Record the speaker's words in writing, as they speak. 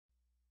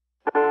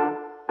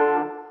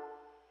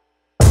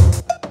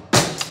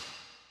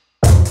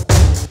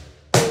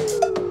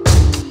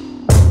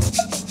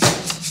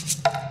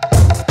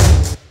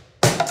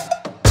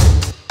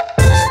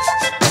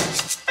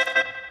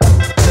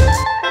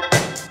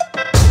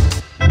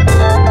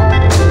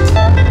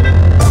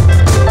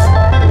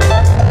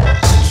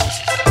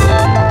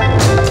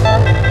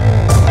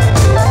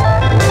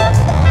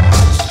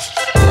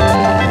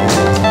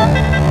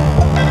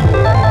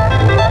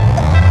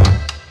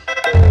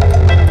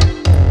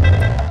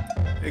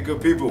Hey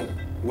good people,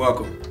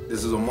 welcome.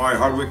 This is Omari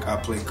Hardwick. I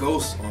play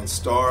Ghost on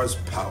Starz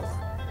Power,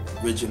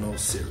 original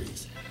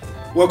series.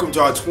 Welcome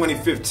to our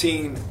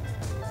 2015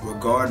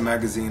 Regard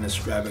Magazine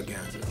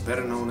extravaganza,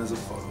 better known as a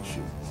photo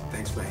shoot.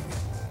 Thanks for hanging.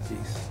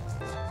 Peace.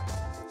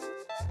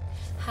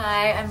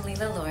 Hi, I'm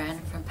Leela Lauren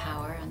from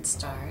Power on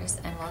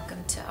Starz, and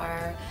welcome to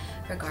our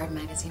Regard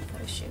Magazine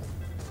photo shoot.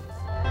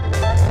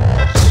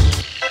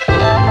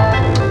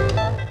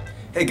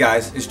 Hey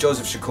guys, it's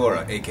Joseph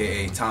Shakura,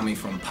 aka Tommy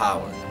from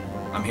Power.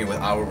 I'm here with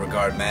Our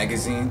Regard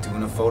Magazine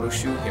doing a photo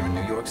shoot here in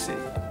New York City.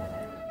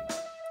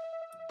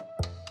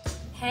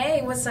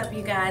 Hey, what's up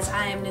you guys?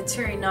 I am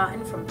Naturi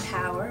Naughton from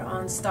Power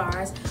on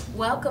Starz.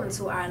 Welcome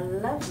to our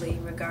lovely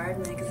Regard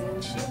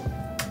Magazine shoot.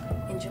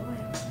 Enjoy.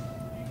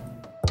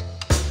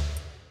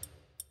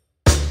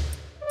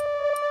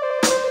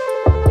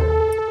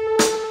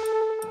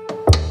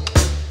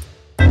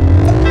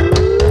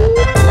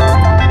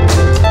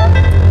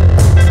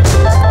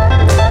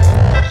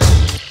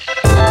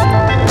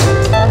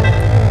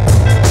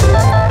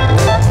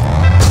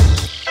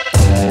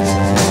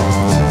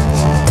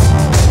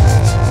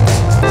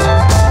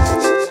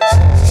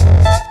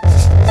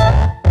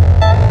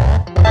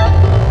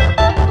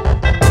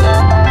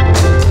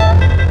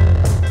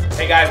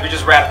 Guys, we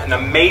just wrapped an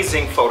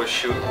amazing photo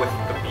shoot with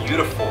the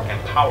beautiful and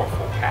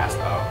powerful cast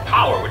of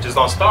Power, which is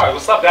on Starz.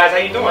 What's up, guys? How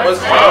you doing? What's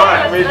going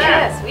on?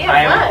 Yes, we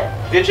had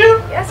fun. Did you?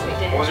 Yes, we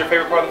did. What was your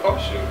favorite part of the photo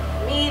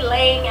shoot? Me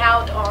laying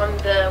out on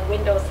the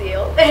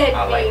windowsill.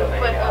 I like the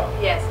laying out.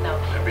 Yes, no.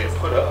 And being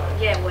put up.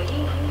 Yeah, well,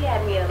 he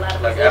had me in a lot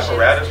of Like positions.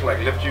 apparatus, like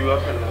lift you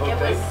up and the whole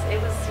thing?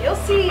 It was, you'll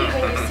see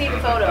when you see the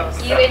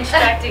photos. You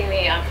instructing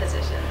me on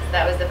positions.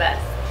 That was the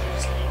best.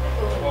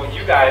 Well,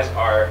 you guys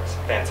are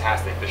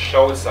fantastic. The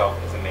show itself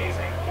is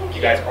amazing.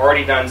 You guys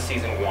already done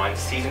season 1.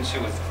 Season 2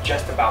 is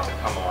just about to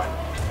come on.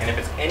 And if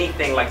it's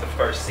anything like the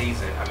first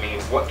season, I mean,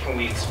 what can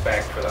we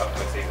expect for the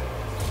upcoming season?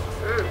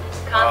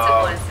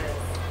 Consequences.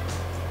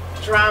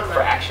 Drama.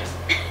 For action.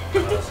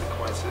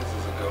 Consequences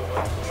is a good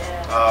one.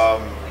 Yeah.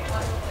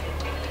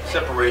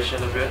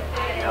 Separation a bit,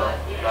 you know,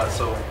 not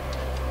so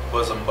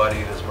bosom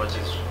buddied as much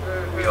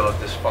as we all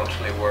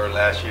dysfunctionally were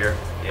last year.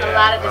 A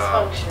lot of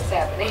dysfunction is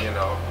happening. You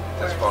know,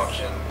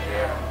 dysfunction,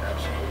 yeah,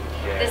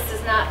 absolutely. Yeah. This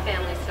is not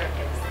Family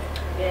Circus.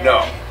 Yeah. No,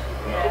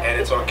 and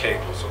it's on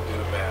cable, so do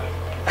the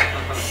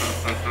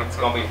math. It's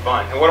gonna be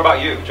fun. And what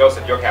about you,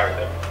 Joseph, your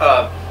character?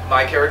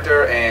 My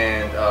character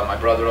and my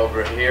brother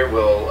over here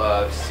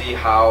will see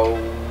how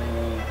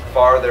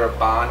far their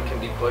bond can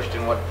be pushed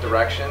in what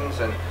directions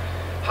and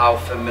how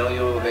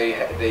familial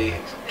they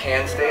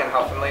can stay and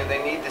how familiar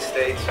they need to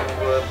stay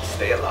to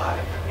stay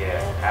alive. Yeah,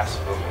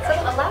 absolutely. So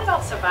a lot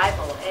about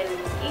survival, and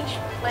each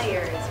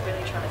player is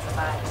really trying to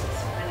survive in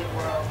this really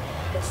world.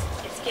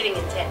 It's getting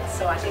intense,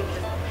 so I think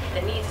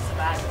the need to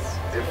survive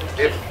is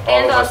If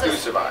all of us do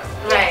survive.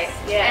 Right.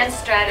 Yeah. And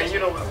strategy. And you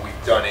know,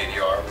 we've done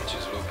ADR, which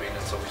is looping,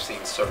 and so we've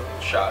seen certain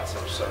shots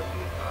of certain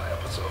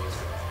episodes.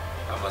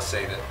 And I must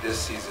say that this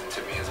season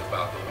to me is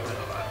about the women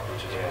a lot,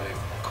 which is a really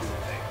cool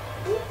thing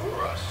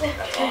for us.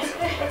 That's awesome.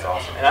 That's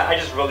awesome. And I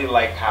just really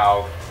like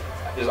how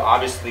there's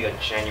obviously a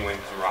genuine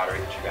camaraderie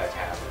that you guys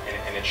have,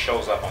 and it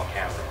shows up on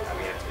camera. I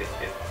mean,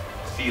 it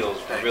feels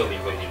really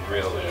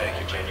real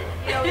and genuine.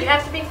 You know, you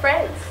have to be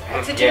friends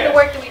to do the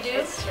work that we do.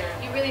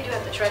 You really do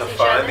have to trust To each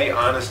find other. the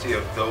honesty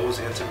of those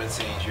intimate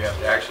scenes, you have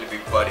to actually be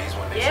buddies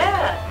when they say Yeah.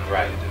 that. You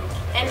Right. really do.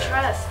 And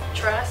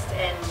trust,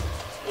 and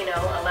you know,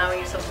 allowing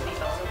yourself to be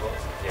vulnerable.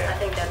 Yeah. I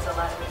think that's a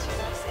lot of it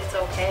too. It's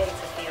okay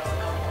to feel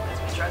uncomfortable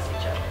because we trust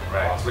each other.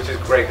 Right. Which is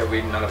great that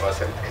none of us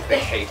have, because they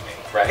hate me.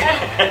 Right.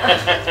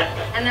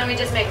 And then we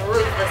just make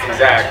ruthless fun.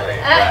 Exactly.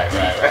 Right.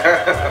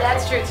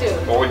 That's true too.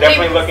 Well, we're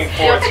definitely looking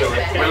forward to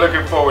it. We're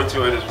looking forward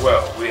to it as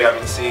well. We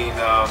haven't seen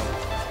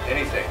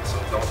anything, so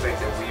don't think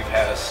that we've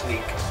had a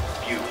sneak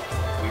view.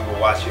 We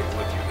will watch it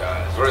with you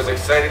guys. We're as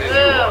excited as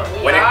you are.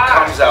 When it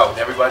comes out,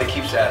 everybody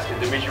keeps asking,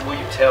 Dimitri, will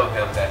you tell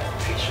them that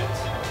patience?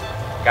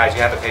 Guys,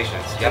 you have the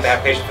patience. You have to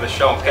have patience for the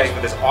show and patience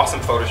for this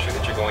awesome photo shoot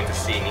that you're going to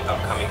see in the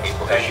upcoming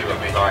April Thank issue you, of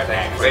Dimitri. Regard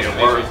Thank you for Magazine.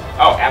 your word.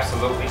 Oh,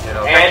 absolutely. You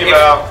know, And thank you, if-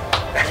 Val.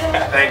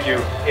 Thank you.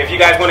 If you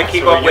guys want to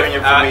keep So up with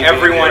reunion for me being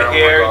everyone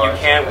here, here, oh my you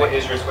gosh. can. What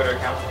is your Twitter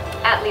account?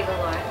 At Leela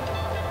Lauren.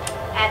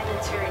 At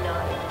Naturi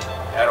Naughton.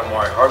 Adam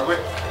Omari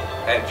Hardwick.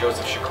 And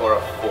Joseph Shakura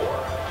 4.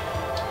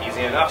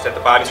 Easy enough. It's at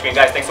the bottom of the screen.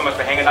 Guys, thanks so much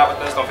for hanging out with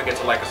us. Don't forget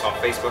to like us on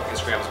Facebook,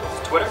 Instagram, as well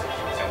as Twitter.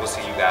 And we'll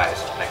see you guys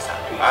next time.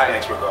 Peace. All right.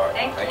 Thanks, Regard.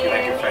 Thank Thank you.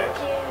 you, fans.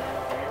 Thank you.